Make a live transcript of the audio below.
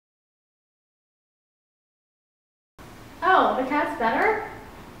Oh, the cat's better?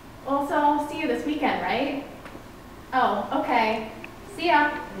 Well, so I'll see you this weekend, right? Oh, okay. See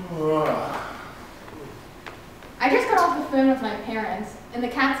ya. I just got off the phone with my parents, and the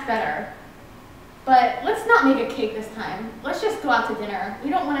cat's better. But let's not make a cake this time. Let's just go out to dinner. We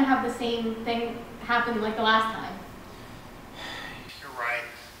don't want to have the same thing happen like the last time. You're right.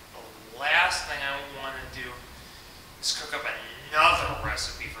 The last thing I want to do is cook up another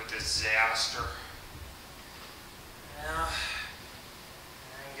recipe for disaster. Now,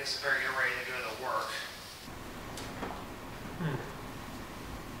 I guess I better get ready to go to work.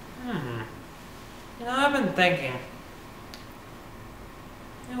 You know, I've been thinking.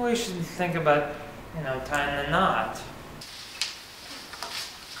 Maybe we should think about, tying the knot.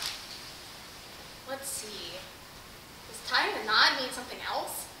 Let's see. Does tying the knot mean something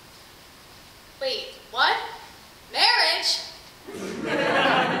else? Wait, what? Marriage?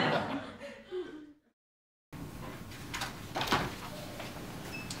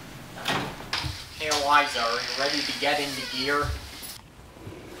 Hey Eliza, are you ready to get into gear?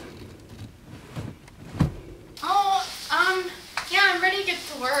 Yeah, I'm ready to get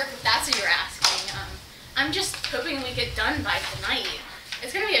to work, if that's what you're asking. I'm just hoping we get done by tonight.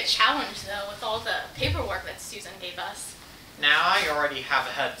 It's gonna be a challenge, though, with all the paperwork that Susan gave us. Now, I already have a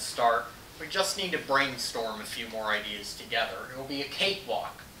head start. We just need to brainstorm a few more ideas together. It'll be a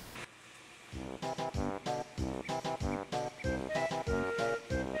cakewalk.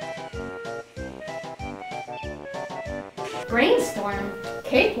 Brainstorm?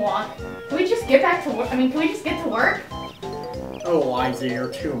 Cakewalk? Can we just get back to work? Can we just get to work? Oh, Eliza,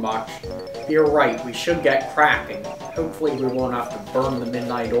 you're too much. You're right, we should get cracking. Hopefully we won't have to burn the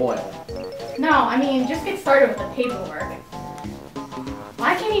midnight oil. No, just get started with the paperwork.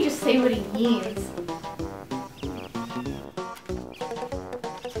 Why can't he just say what he means?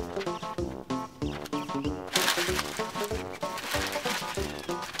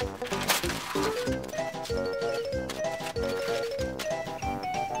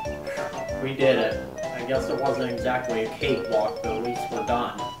 We did it. I guess it wasn't exactly a cakewalk, but at least we're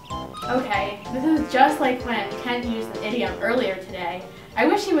done. Okay, this is just like when Kent used an idiom earlier today. I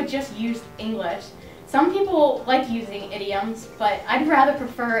wish he would just use English. Some people like using idioms, but I'd rather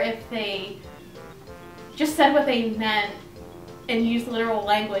prefer if they just said what they meant and used literal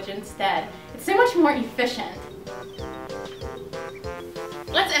language instead. It's so much more efficient.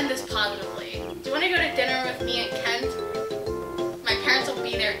 Let's end this positively. Do you want to go to dinner with me and Kent? My parents will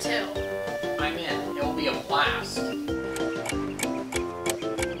be there too. I'm in. It'll be a blast.